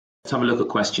have a look at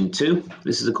question 2.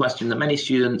 This is a question that many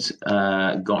students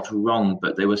got wrong,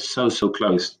 but they were so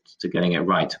close to getting it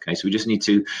right. Okay, so we just need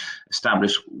to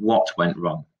establish what went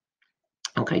wrong.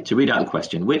 Okay, to read out the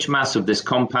question, which mass of this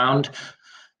compound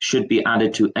should be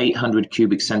added to 800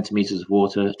 cubic centimeters of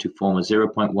water to form a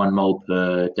 0.1 mole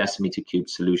per decimeter cubed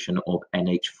solution of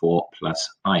NH4 plus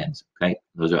ions? Okay,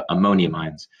 those are ammonium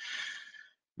ions.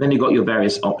 Then you've got your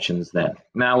various options there.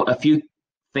 Now, a few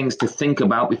things to think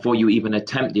about before you even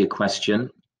attempt the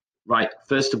question. Right,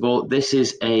 first of all, this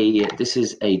is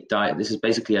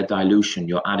basically a dilution.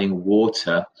 You're adding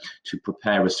water to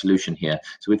prepare a solution here.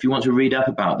 So if you want to read up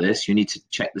about this, you need to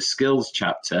check the skills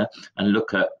chapter and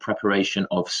look at preparation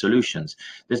of solutions.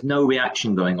 There's no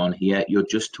reaction going on here. You're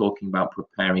just talking about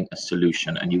preparing a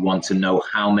solution, and you want to know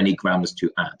how many grams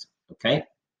to add. Okay,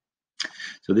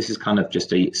 so this is kind of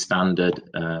just a standard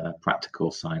practical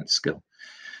science skill.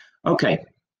 Okay,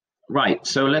 right,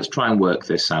 so let's try and work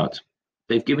this out.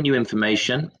 They've given you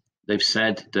information. They've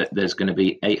said that there's going to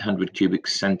be 800 cubic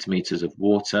centimeters of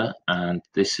water, and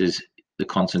this is the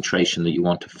concentration that you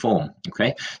want to form.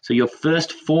 Okay, so your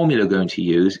first formula going to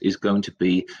use is going to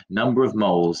be number of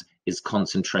moles is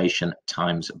concentration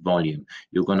times volume.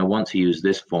 You're going to want to use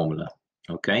this formula,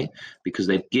 okay, because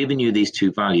they've given you these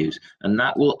two values, and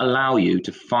that will allow you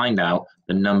to find out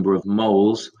the number of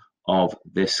moles of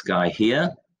this guy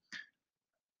here,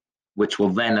 which will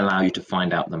then allow you to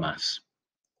find out the mass.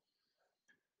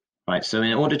 Right, so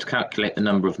in order to calculate the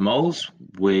number of moles,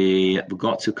 we've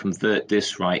got to convert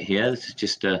this right here. This is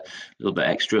just a little bit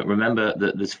extra. Remember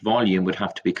that this volume would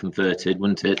have to be converted,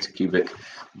 wouldn't it, to cubic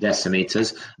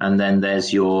decimeters, and then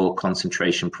there's your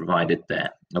concentration provided there,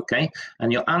 okay?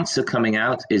 And your answer coming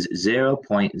out is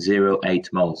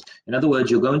 0.08 moles. In other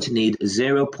words, you're going to need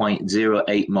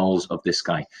 0.08 moles of this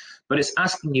guy, but it's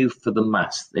asking you for the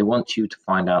mass. They want you to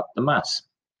find out the mass.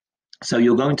 So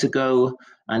you're going to go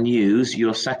and use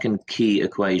your second key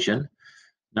equation.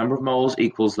 Number of moles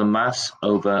equals the mass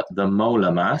over the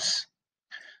molar mass.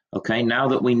 Okay, now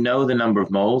that we know the number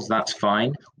of moles, that's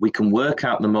fine. We can work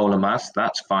out the molar mass,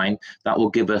 that's fine. That will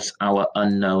give us our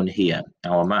unknown here,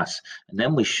 our mass. And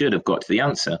then we should have got to the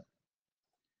answer.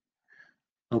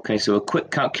 Okay, so a quick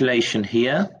calculation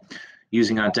here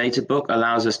using our data book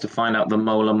allows us to find out the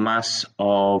molar mass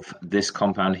of this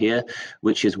compound here,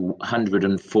 which is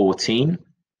 114.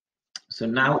 So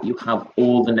now you have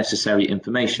all the necessary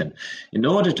information. In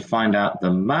order to find out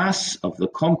the mass of the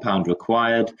compound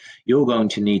required, you're going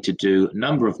to need to do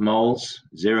number of moles,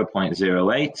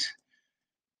 0.08,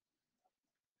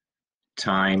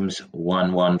 times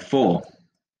 114.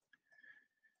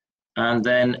 And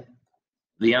then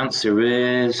the answer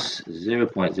is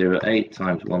 0.08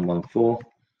 times 114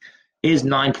 is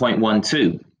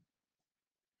 9.12.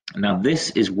 Now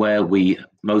this is where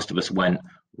most of us went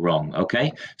wrong.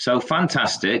 Okay, so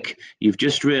fantastic. You've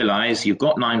just realized you've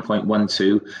got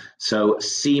 9.12, so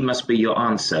C must be your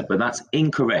answer, but that's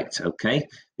incorrect. Okay,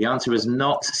 the answer is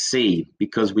not C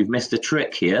because we've missed a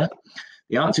trick here.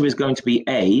 The answer is going to be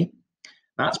A.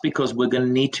 That's because we're going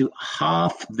to need to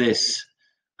half this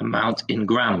amount in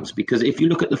grams, because if you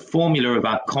look at the formula of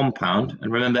our compound,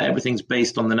 and remember everything's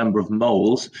based on the number of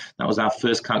moles, that was our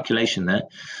first calculation there,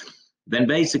 then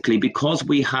basically because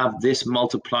we have this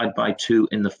multiplied by 2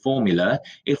 in the formula,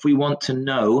 if we want to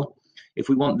know, if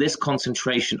we want this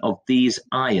concentration of these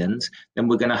ions, then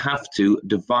we're going to have to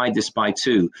divide this by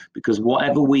 2, because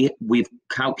whatever we've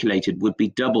calculated would be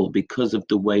double because of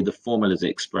the way the formula is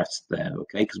expressed there,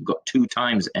 okay, because we've got 2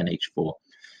 times NH4.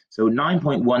 So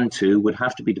 9.12 would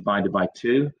have to be divided by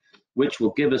 2, which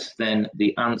will give us then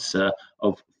the answer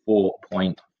of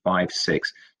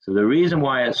 4.56. So the reason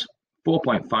why it's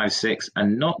 4.56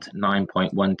 and not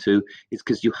 9.12 is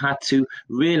because you had to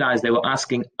realize they were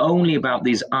asking only about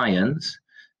these ions,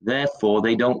 therefore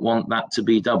they don't want that to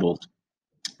be doubled.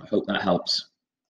 I hope that helps.